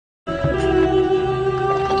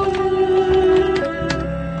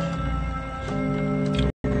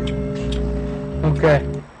Okay.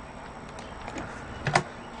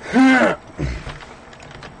 I'm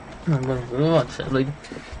gonna go on, sadly.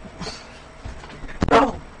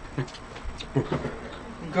 Oh!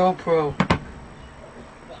 GoPro.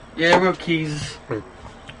 Arrow keys.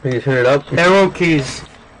 Can you turn it up? Arrow keys.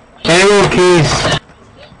 Arrow keys.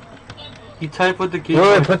 You type with the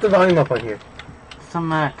keyboard. Wait, put the volume up on here. It's the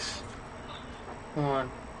max. Hold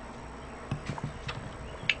on.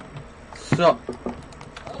 So.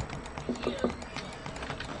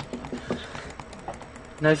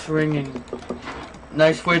 Nice ringing.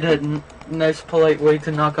 Nice way to, nice polite way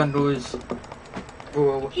to knock on doors.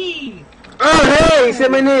 Bro. Keith! Oh, hey, you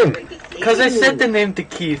said my name. Cause I said the name to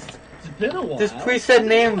Keith. It's been a while. There's preset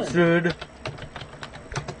names, dude.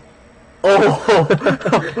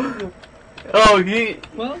 Oh. Oh, he.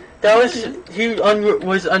 Well, That was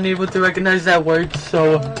was unable to recognize that word,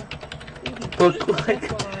 so. Look like.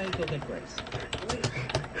 go get Grace.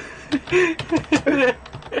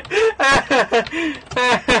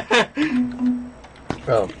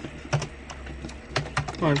 Oh.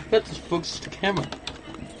 Come on, forget this focus the camera.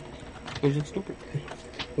 Where's it stupid?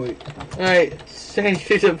 Wait. Alright, say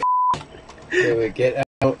some. Wait, get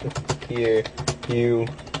out here, you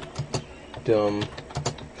dumb.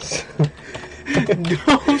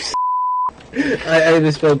 I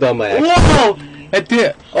misspelled dumb by accident. Whoa! I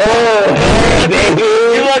did. Oh, hey, baby!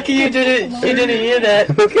 You're lucky you didn't. She didn't hear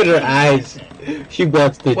that. Look at her eyes. She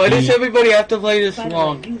wants the Why does D. everybody have to play this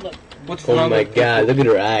long? What's Oh wrong my with god, people? look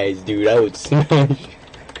at her eyes, dude. I would smash.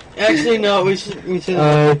 Actually, no. We should.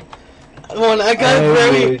 I Come on, I got it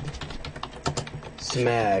very. would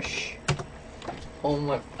smash. Oh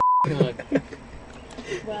my god.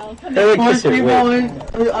 Well, come Hey, on. Most kiss her,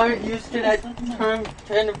 people aren't used to that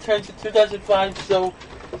turn of 2005, so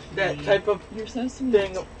that type of You're so sweet.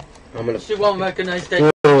 thing, I'm gonna. she won't recognize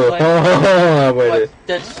that. Oh, wait.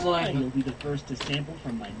 That's You'll slang. be the first to sample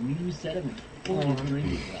from my new set of informative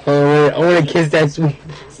drinking glass. Oh, wait. I want to kiss that sweet.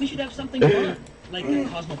 We should have something fun, like the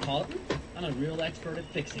Cosmopolitan. I'm a real expert at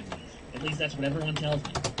fixing these. At least that's what everyone tells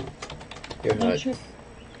me. You're No hot. trip.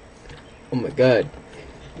 Oh my god.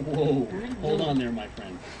 Whoa, hold on there, my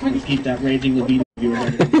friend. Let's keep that raging libido of yours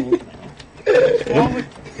under control tonight.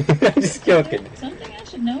 I'm just joking. Something I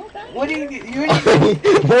should know about? What do you?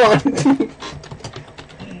 What?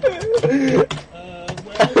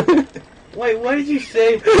 Well, Wait, what did you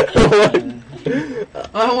say? What?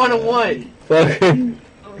 I want to what? Fuck.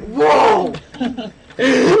 Whoa!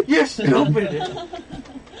 You're stupid.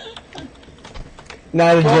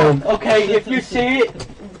 Not a joke. Okay, if you say it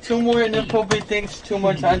two more inappropriate things two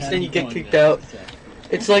more times, then you get kicked out.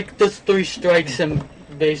 It's like the 3 strikes in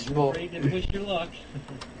baseball. Afraid to push your luck.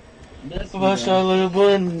 Mess with Plus our us. little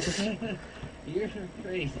buns. You're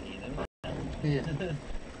crazy, you know. Yeah.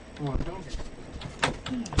 Come on, don't.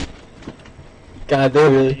 God, they're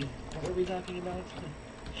really. What were we talking about?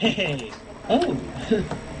 Hey! Oh!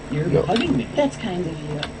 You're No. hugging me. That's kind of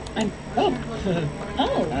you. I'm. Oh!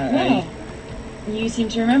 Oh, I- wow. You seem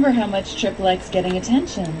to remember how much Trip likes getting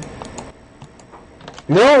attention.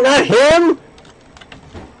 No, not him!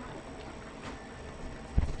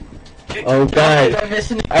 Oh god. I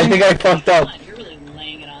think I fucked up. Come on, you're really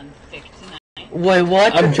laying it on thick tonight. Wait,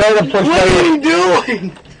 what? I'm trying to push What are my. you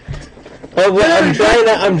doing? Oh, wait, I'm trying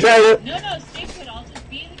to. No, no, stay put. I'll just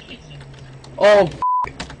be in the kitchen. Oh,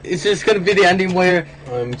 is this gonna be the ending where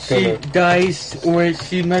I'm she gonna. dies or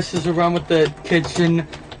she messes around with the kitchen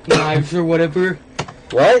knives or whatever?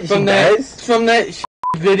 What? She From that, dies? from that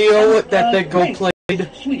video that they go Hey. played.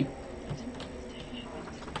 Sweet.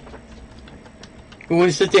 It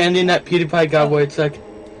was at the ending that PewDiePie got where it's like,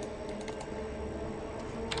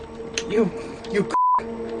 you.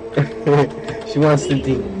 She wants the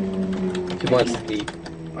D. She wants the D.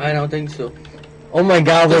 I don't think so. Oh my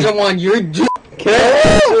god, wait. Doesn't want your d.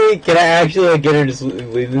 Can I actually like, get her to just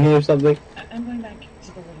leave me or something? I'm going back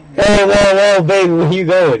to the living room. Hey, whoa, baby, where you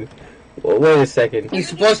going? Well, wait a second. You're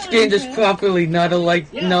supposed to game this properly, not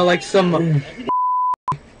like some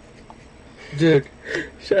dude.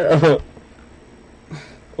 Shut up.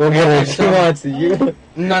 Okay, she wants it. You.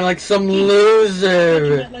 Not like some You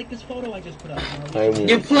loser. might like this photo I just put up. I won't.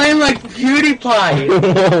 You're playing like PewDiePie. I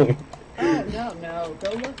won't. Oh, no.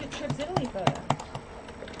 Go look at Trip's Italy photo.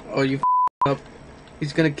 Oh, you up.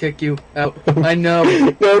 He's gonna kick you out. I know.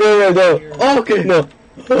 No. Okay. No.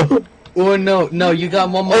 Oh no, you got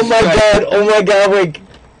one more Oh my god, wait.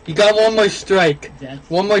 You got one more strike. That's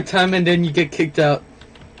One more time and then you get kicked out.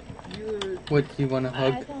 your... What, you wanna I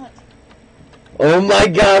hug? thought. Oh my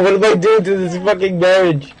god, what am I doing to this fucking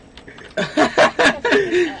marriage? I'll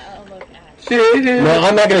look at Shit. No,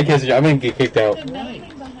 I'm not gonna kiss her. I'm gonna get kicked out. the melting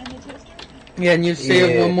behind the toaster. Yeah, and you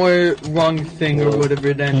say one more wrong thing or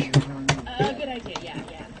whatever then. Good idea,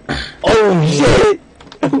 yeah. Oh shit!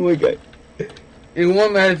 Oh my god. It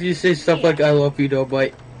won't matter if you say stuff like I love you though,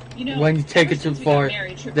 but You know, when you take ever it too since we far, got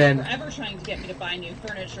married, Tripp then- was forever trying to get me to buy new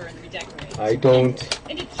furniture and redecorate. I don't.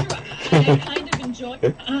 And it's true, I kind of enjoy...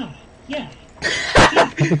 Yeah.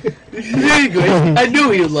 There you go. I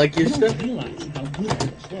knew you'd like your You stuff. don't realize how good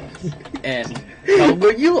this was. And how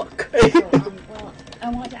good you look. Well, I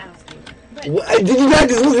want to ask you, but What? Did you not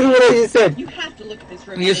just listen to what I just said? you have to look at this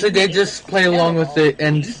room. Usually they just play along with it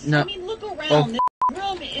and I no. mean, look around. Oh. This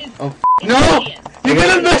room is Oh, no! hideous. You're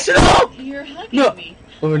gonna mess it up! You're hugging No. me.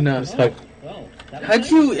 Oh no. Well, that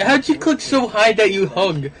was How'd you click so high that you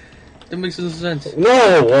hug? That makes no sense.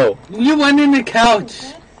 No, whoa. You went in the couch.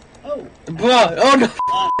 Oh, Bruh, oh no.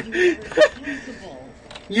 You're irresponsible.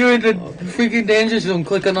 You're in the freaking danger zone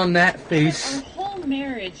clicking on that face. Our whole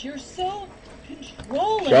marriage, you're so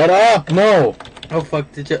controlling. Shut up! No. Oh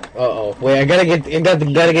fuck, did you? Uh-oh. Wait, I gotta get the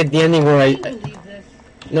ending where I can't believe this.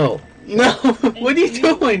 No. No, what are you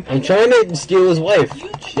doing? I'm trying to steal his wife. You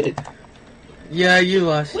Shit. Yeah, you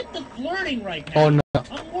lost. quit the flirting right now. Oh no.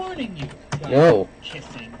 I'm warning you. No.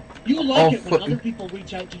 Kissing. You like Oh, it when fu- other people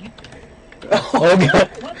reach out to you. Oh god.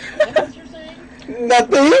 What was you saying?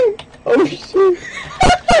 Nothing? Oh shit.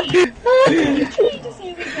 Are you trying to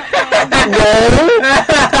say we got wrong? No.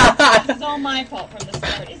 This is all my fault from the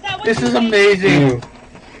start. Is that what This you is think? amazing. You.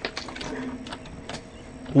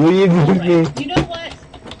 What are you doing? Alright, you know what?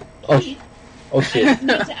 Oh, Keith, oh I shit. just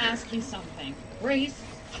need to ask you something. Grace,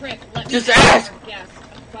 Tripp, let me Just ask ask. our guest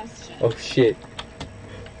a question. Oh shit.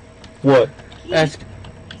 What? Keith, Ask,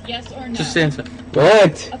 yes or no? just answer.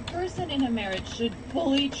 What? A person in a marriage should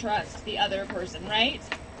fully trust the other person, right?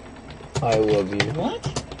 I love you.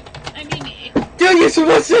 What? I mean, Dude, you're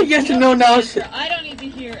supposed to say yes or no now. I don't need to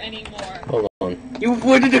hear anymore. Hold on. You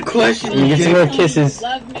avoided the question. You get some You more Tell me kisses. You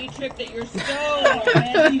love me, Tripp, that you're so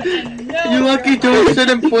romantic and know You're lucky to a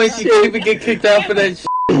certain point you can't even get kicked out for that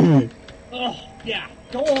shit. Oh, yeah.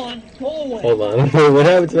 Go on. Go away. Hold on. What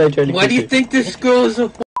happens when I try to Why do you kiss think this girl is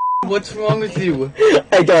a What's wrong with you?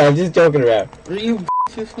 I don't. I'm just joking around. Are you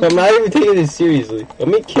I'm not even taking this seriously. Let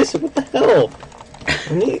me kiss her. What the hell?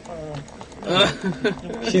 Let me...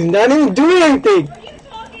 She's not even doing anything.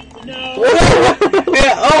 No.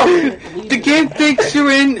 Yeah, oh, the game thinks you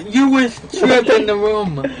with Tripp in the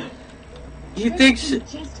room. He thinks.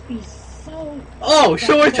 Just be so. Oh,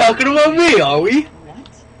 so we're talking about me, are we? What?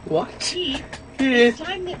 What? Keith, Yeah. it's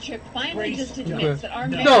time that Tripp finally Grace, just admits that our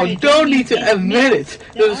marriage. No, don't need to is admit it.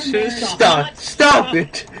 that our Just marriage is not- stop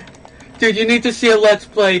it. Dude, you need to see a Let's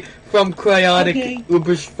Play from Cryotic Okay.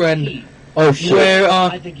 Uber's friend. Keith, Oh shit. Where,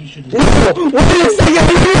 I think you should. No! What is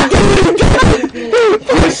that?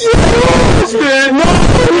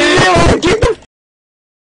 No! Get the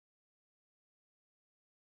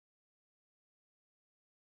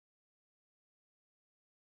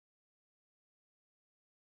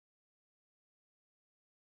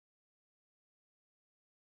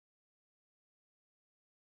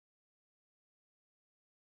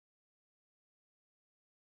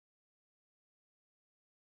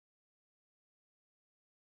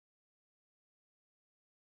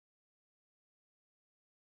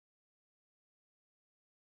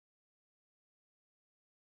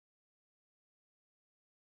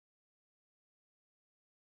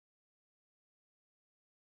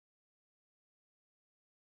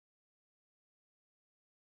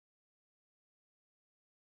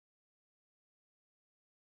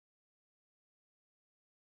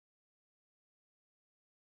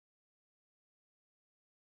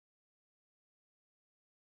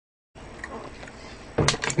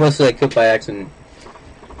Mostly I killed by accident.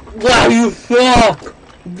 Wow, you fuck!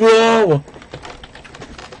 Bro!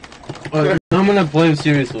 I'm gonna play him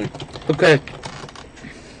seriously. Okay.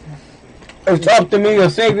 It's up to me to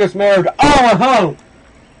save this marriage. Oh, ho!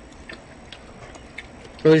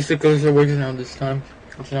 At least it goes original this time.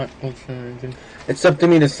 It's not anything. It's up to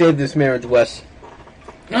me to save this marriage, Wes.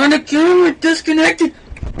 On the camera, disconnected!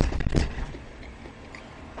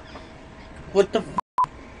 What the f?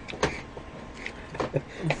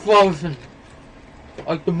 Frozen.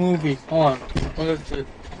 Like the movie. Hold on. What is it?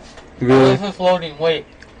 Really? This is loading. Wait.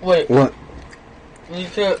 Wait. What? You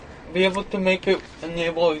need to be able to make it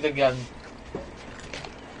enable it again.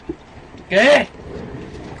 Okay?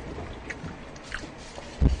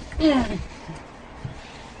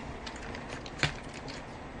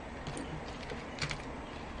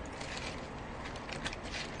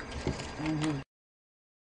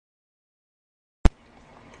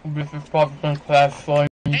 This is probably gonna crash for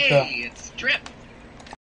you. Hey, it's Tripp.